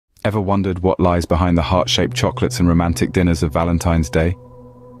Ever wondered what lies behind the heart-shaped chocolates and romantic dinners of Valentine's Day?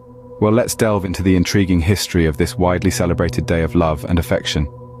 Well, let's delve into the intriguing history of this widely celebrated day of love and affection.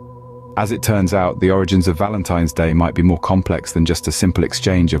 As it turns out, the origins of Valentine's Day might be more complex than just a simple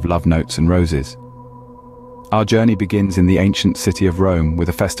exchange of love notes and roses. Our journey begins in the ancient city of Rome with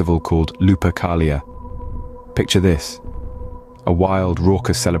a festival called Lupercalia. Picture this: a wild,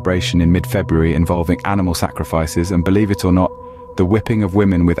 raucous celebration in mid-February involving animal sacrifices and, believe it or not, the whipping of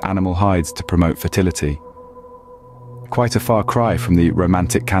women with animal hides to promote fertility. Quite a far cry from the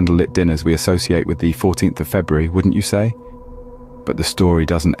romantic candlelit dinners we associate with the 14th of February, wouldn't you say? But the story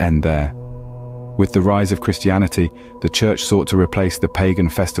doesn't end there. With the rise of Christianity, the church sought to replace the pagan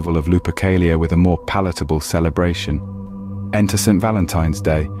festival of Lupercalia with a more palatable celebration. Enter St. Valentine's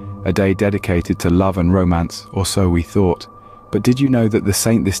Day, a day dedicated to love and romance, or so we thought. But did you know that the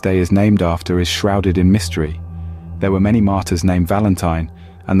saint this day is named after is shrouded in mystery? There were many martyrs named Valentine,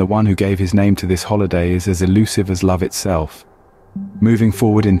 and the one who gave his name to this holiday is as elusive as love itself. Moving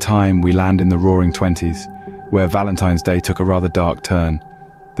forward in time, we land in the Roaring Twenties, where Valentine's Day took a rather dark turn.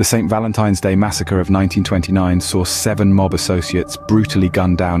 The St. Valentine's Day massacre of 1929 saw 7 mob associates brutally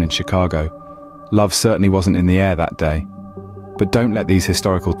gunned down in Chicago. Love certainly wasn't in the air that day. But don't let these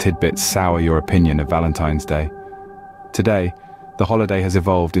historical tidbits sour your opinion of Valentine's Day. Today, the holiday has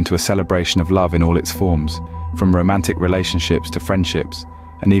evolved into a celebration of love in all its forms, from romantic relationships to friendships,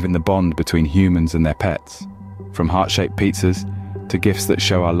 and even the bond between humans and their pets. From heart-shaped pizzas to gifts that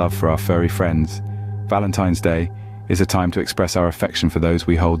show our love for our furry friends, Valentine's Day is a time to express our affection for those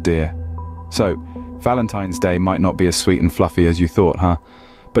we hold dear. So, Valentine's Day might not be as sweet and fluffy as you thought, huh?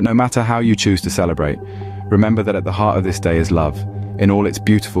 But no matter how you choose to celebrate, remember that at the heart of this day is love, in all its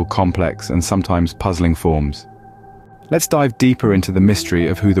beautiful, complex, and sometimes puzzling forms. Let's dive deeper into the mystery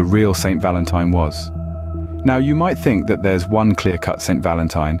of who the real Saint Valentine was. Now, you might think that there's one clear-cut Saint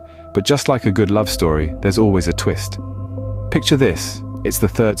Valentine, but just like a good love story, there's always a twist. Picture this: it's the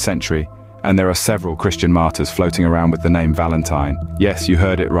 3rd century, and there are several Christian martyrs floating around with the name Valentine. Yes, you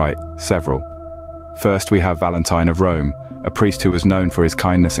heard it right, several. First, we have Valentine of Rome, a priest who was known for his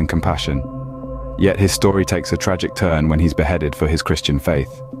kindness and compassion. Yet his story takes a tragic turn when he's beheaded for his Christian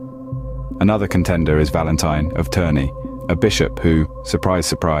faith. Another contender is Valentine of Terni, a bishop who, surprise,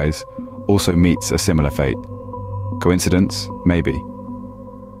 surprise, also meets a similar fate. Coincidence? Maybe.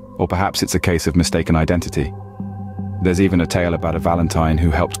 Or perhaps it's a case of mistaken identity. There's even a tale about a Valentine who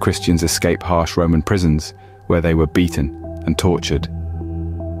helped Christians escape harsh Roman prisons, where they were beaten and tortured.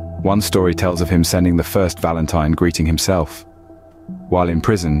 One story tells of him sending the first Valentine greeting himself. While in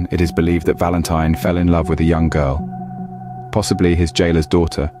prison, it is believed that Valentine fell in love with a young girl, possibly his jailer's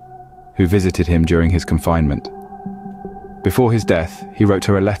daughter, who visited him during his confinement. Before his death, he wrote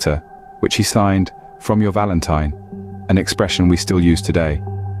her a letter, which he signed, "From your Valentine," an expression we still use today.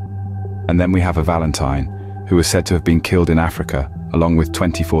 And then we have a Valentine, who was said to have been killed in Africa, along with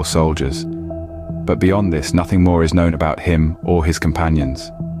 24 soldiers. But beyond this, nothing more is known about him or his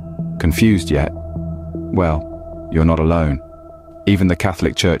companions. Confused yet? Well, you're not alone. Even the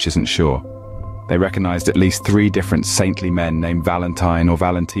Catholic Church isn't sure. They recognized at least 3 different saintly men named Valentine or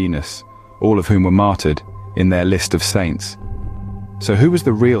Valentinus, all of whom were martyred, in their list of saints. So who was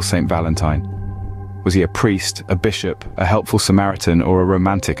the real Saint Valentine? Was he a priest, a bishop, a helpful Samaritan, or a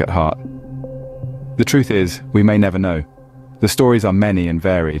romantic at heart? The truth is, we may never know. The stories are many and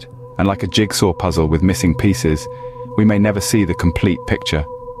varied, and like a jigsaw puzzle with missing pieces, we may never see the complete picture.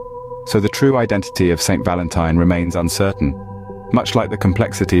 So the true identity of Saint Valentine remains uncertain, much like the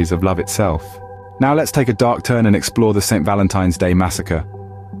complexities of love itself. Now let's take a dark turn and explore the St. Valentine's Day massacre.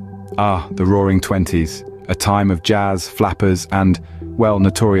 The Roaring Twenties, a time of jazz, flappers, and, well,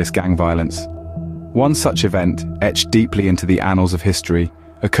 notorious gang violence. One such event, etched deeply into the annals of history,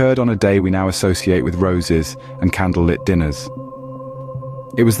 occurred on a day we now associate with roses and candlelit dinners.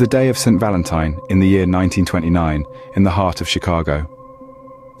 It was the day of St. Valentine in the year 1929, in the heart of Chicago.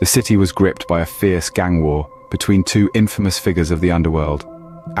 The city was gripped by a fierce gang war between 2 infamous figures of the underworld,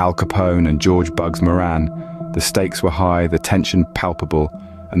 Al Capone and George "Bugs" Moran. The stakes were high, the tension palpable,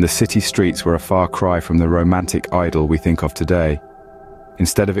 and the city streets were a far cry from the romantic idyll we think of today.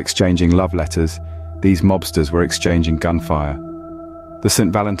 Instead of exchanging love letters, these mobsters were exchanging gunfire. The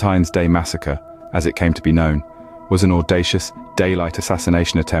St. Valentine's Day massacre, as it came to be known, was an audacious, daylight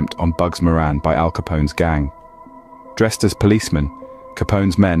assassination attempt on Bugs Moran by Al Capone's gang. Dressed as policemen,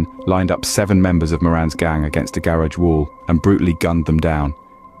 Capone's men lined up 7 members of Moran's gang against a garage wall and brutally gunned them down.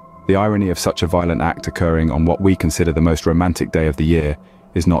 The irony of such a violent act occurring on what we consider the most romantic day of the year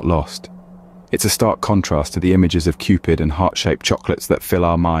is not lost. It's a stark contrast to the images of Cupid and heart-shaped chocolates that fill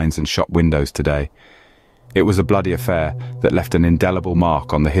our minds and shop windows today. It was a bloody affair that left an indelible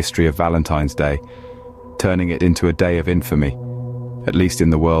mark on the history of Valentine's Day, turning it into a day of infamy, at least in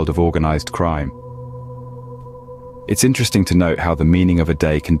the world of organized crime. It's interesting to note how the meaning of a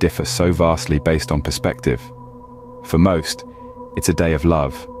day can differ so vastly based on perspective. For most, it's a day of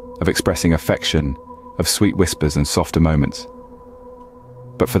love, of expressing affection, of sweet whispers and softer moments.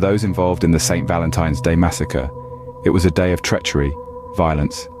 But for those involved in the St. Valentine's Day massacre, it was a day of treachery,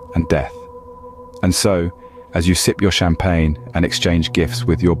 violence, and death. And so, as you sip your champagne and exchange gifts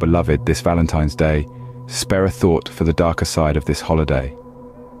with your beloved this Valentine's Day, spare a thought for the darker side of this holiday.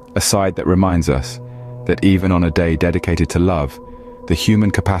 A side that reminds us that even on a day dedicated to love, the human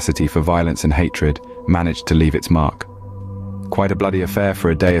capacity for violence and hatred managed to leave its mark. Quite a bloody affair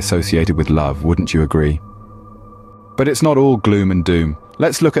for a day associated with love, wouldn't you agree? But it's not all gloom and doom.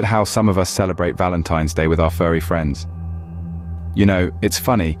 Let's look at how some of us celebrate Valentine's Day with our furry friends. You know, it's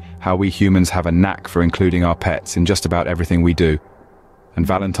funny how we humans have a knack for including our pets in just about everything we do. And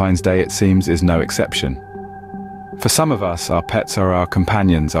Valentine's Day, it seems, is no exception. For some of us, our pets are our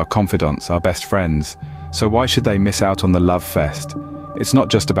companions, our confidants, our best friends. So why should they miss out on the love fest? It's not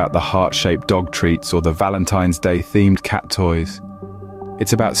just about the heart-shaped dog treats or the Valentine's Day themed cat toys.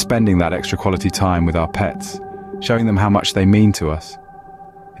 It's about spending that extra quality time with our pets, showing them how much they mean to us.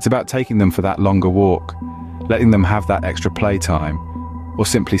 It's about taking them for that longer walk, letting them have that extra playtime, or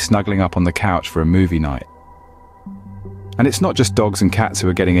simply snuggling up on the couch for a movie night. And it's not just dogs and cats who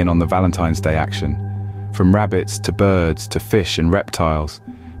are getting in on the Valentine's Day action. From rabbits to birds to fish and reptiles,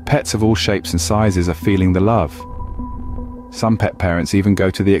 pets of all shapes and sizes are feeling the love. Some pet parents even go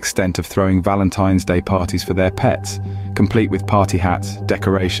to the extent of throwing Valentine's Day parties for their pets, complete with party hats,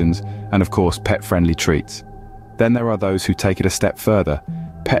 decorations, and of course pet-friendly treats. Then there are those who take it a step further.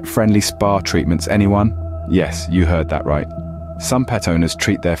 Pet-friendly spa treatments, anyone? Yes, you heard that right. Some pet owners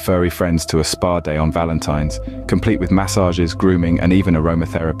treat their furry friends to a spa day on Valentine's, complete with massages, grooming, and even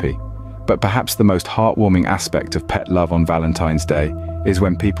aromatherapy. But perhaps the most heartwarming aspect of pet love on Valentine's Day is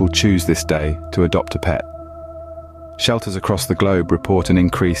when people choose this day to adopt a pet. Shelters across the globe report an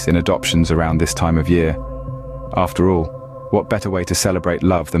increase in adoptions around this time of year. After all, what better way to celebrate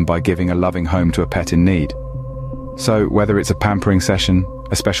love than by giving a loving home to a pet in need? So, whether it's a pampering session,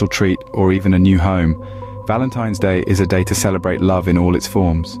 a special treat, or even a new home, Valentine's Day is a day to celebrate love in all its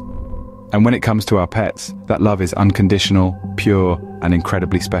forms. And when it comes to our pets, that love is unconditional, pure, and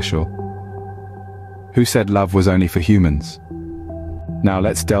incredibly special. Who said love was only for humans? Now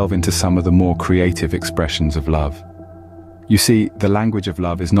let's delve into some of the more creative expressions of love. You see, the language of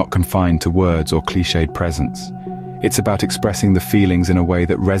love is not confined to words or cliched presents. It's about expressing the feelings in a way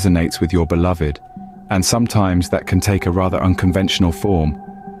that resonates with your beloved, and sometimes that can take a rather unconventional form.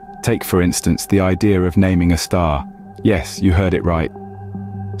 Take, for instance, the idea of naming a star. Yes, you heard it right.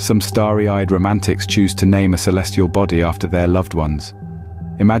 Some starry-eyed romantics choose to name a celestial body after their loved ones.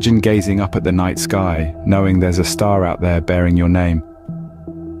 Imagine gazing up at the night sky, knowing there's a star out there bearing your name.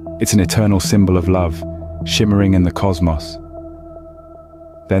 It's an eternal symbol of love, shimmering in the cosmos.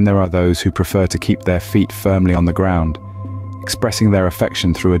 Then there are those who prefer to keep their feet firmly on the ground, expressing their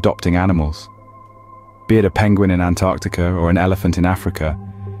affection through adopting animals. Be it a penguin in Antarctica or an elephant in Africa,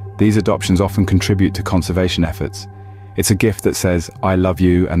 these adoptions often contribute to conservation efforts. It's a gift that says, I love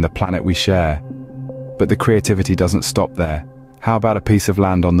you and the planet we share. But the creativity doesn't stop there. How about a piece of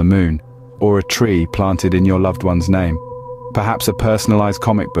land on the moon? Or a tree planted in your loved one's name? Perhaps a personalized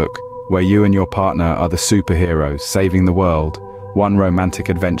comic book, where you and your partner are the superheroes saving the world, one romantic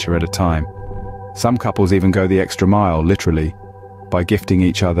adventure at a time. Some couples even go the extra mile, literally, by gifting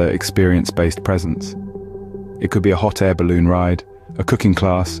each other experience-based presents. It could be a hot air balloon ride, a cooking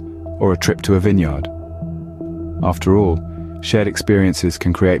class, or a trip to a vineyard. After all, shared experiences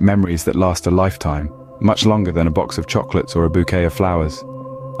can create memories that last a lifetime, much longer than a box of chocolates or a bouquet of flowers.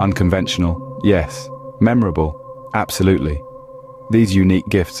 Unconventional, yes. Memorable, absolutely. These unique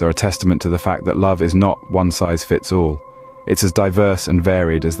gifts are a testament to the fact that love is not one size fits all. It's as diverse and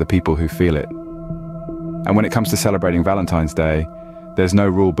varied as the people who feel it. And when it comes to celebrating Valentine's Day, there's no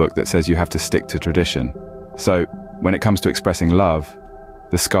rule book that says you have to stick to tradition. So, when it comes to expressing love,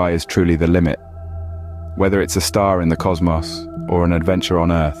 the sky is truly the limit. Whether it's a star in the cosmos or an adventure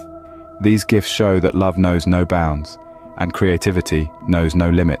on Earth, these gifts show that love knows no bounds, and creativity knows no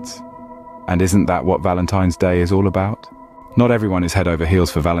limits. And isn't that what Valentine's Day is all about? Not everyone is head over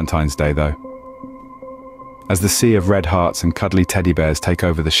heels for Valentine's Day, though. As the sea of red hearts and cuddly teddy bears take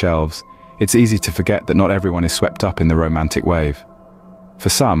over the shelves, it's easy to forget that not everyone is swept up in the romantic wave. For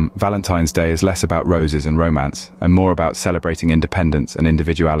some, Valentine's Day is less about roses and romance, and more about celebrating independence and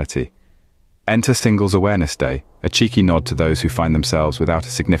individuality. Enter Singles Awareness Day, a cheeky nod to those who find themselves without a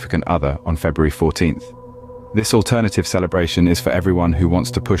significant other on February 14th. This alternative celebration is for everyone who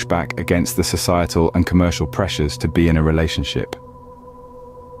wants to push back against the societal and commercial pressures to be in a relationship.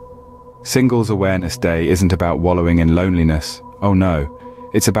 Singles Awareness Day isn't about wallowing in loneliness. Oh no,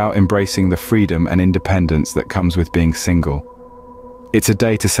 it's about embracing the freedom and independence that comes with being single. It's a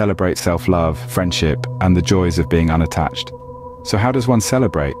day to celebrate self-love, friendship, and the joys of being unattached. So how does one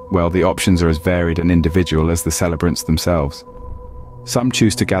celebrate? Well, the options are as varied and individual as the celebrants themselves. Some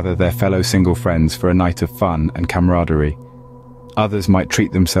choose to gather their fellow single friends for a night of fun and camaraderie. Others might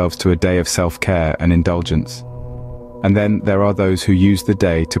treat themselves to a day of self-care and indulgence. And then there are those who use the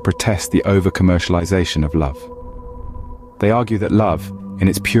day to protest the over-commercialization of love. They argue that love, in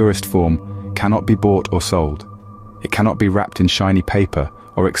its purest form, cannot be bought or sold. It cannot be wrapped in shiny paper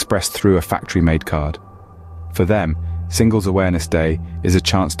or expressed through a factory-made card. For them, Singles Awareness Day is a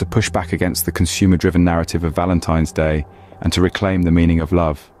chance to push back against the consumer-driven narrative of Valentine's Day and to reclaim the meaning of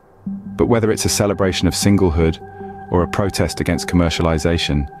love. But whether it's a celebration of singlehood or a protest against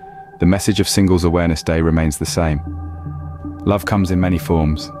commercialization, the message of Singles Awareness Day remains the same. Love comes in many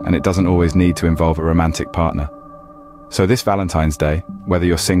forms, and it doesn't always need to involve a romantic partner. So this Valentine's Day, whether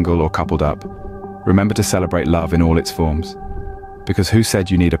you're single or coupled up, remember to celebrate love in all its forms. Because who said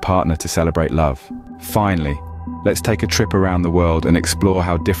you need a partner to celebrate love? Finally, let's take a trip around the world and explore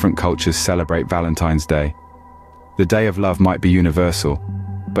how different cultures celebrate Valentine's Day. The Day of Love might be universal,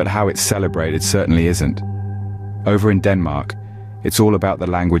 but how it's celebrated certainly isn't. Over in Denmark, it's all about the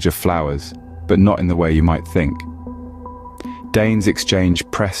language of flowers, but not in the way you might think. Danes exchange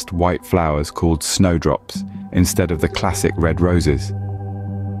pressed white flowers called snowdrops instead of the classic red roses.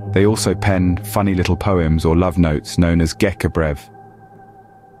 They also pen funny little poems or love notes known as gekkebrev.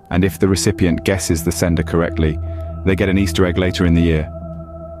 And if the recipient guesses the sender correctly, they get an Easter egg later in the year.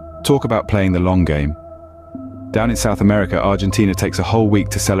 Talk about playing the long game. Down in South America, Argentina takes a whole week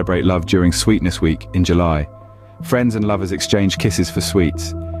to celebrate love during Sweetness Week in July. Friends and lovers exchange kisses for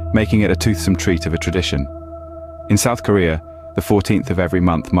sweets, making it a toothsome treat of a tradition. In South Korea, the 14th of every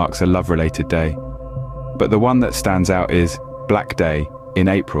month marks a love-related day. But the one that stands out is Black Day, in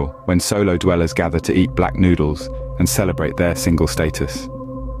April, when solo dwellers gather to eat black noodles and celebrate their single status.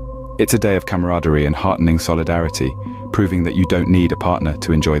 It's a day of camaraderie and heartening solidarity, proving that you don't need a partner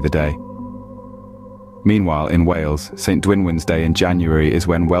to enjoy the day. Meanwhile, in Wales, St. Dwynwen's Day in January is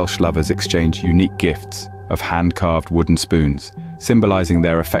when Welsh lovers exchange unique gifts of hand-carved wooden spoons, symbolizing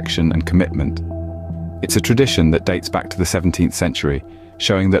their affection and commitment. It's a tradition that dates back to the 17th century,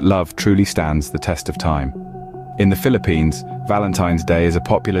 showing that love truly stands the test of time. In the Philippines, Valentine's Day is a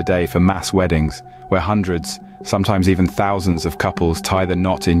popular day for mass weddings, where hundreds, sometimes even thousands of couples tie the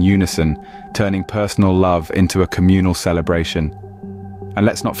knot in unison, turning personal love into a communal celebration. And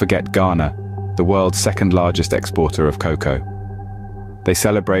let's not forget Ghana, the world's second-largest exporter of cocoa. They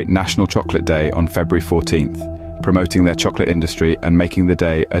celebrate National Chocolate Day on February 14th, promoting their chocolate industry and making the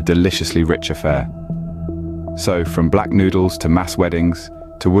day a deliciously rich affair. So, from black noodles to mass weddings,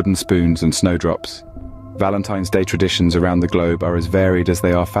 to wooden spoons and snowdrops, Valentine's Day traditions around the globe are as varied as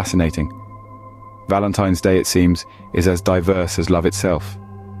they are fascinating. Valentine's Day, it seems, is as diverse as love itself.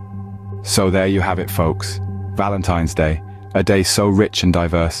 So there you have it, folks. Valentine's Day, a day so rich and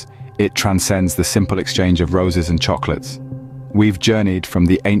diverse, it transcends the simple exchange of roses and chocolates. We've journeyed from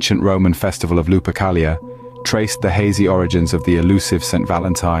the ancient Roman festival of Lupercalia, traced the hazy origins of the elusive St.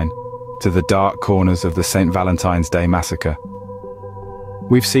 Valentine, to the dark corners of the St. Valentine's Day massacre.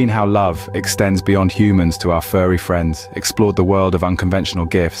 We've seen how love extends beyond humans to our furry friends, explored the world of unconventional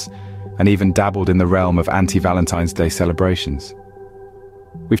gifts, and even dabbled in the realm of anti-Valentine's Day celebrations.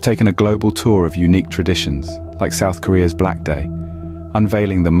 We've taken a global tour of unique traditions, like South Korea's Black Day,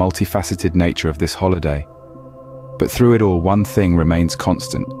 unveiling the multifaceted nature of this holiday. But through it all, one thing remains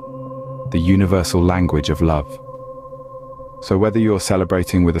constant: the universal language of love. So whether you're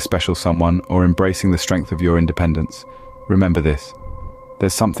celebrating with a special someone or embracing the strength of your independence, remember this: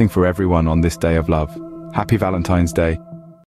 there's something for everyone on this day of love. Happy Valentine's Day.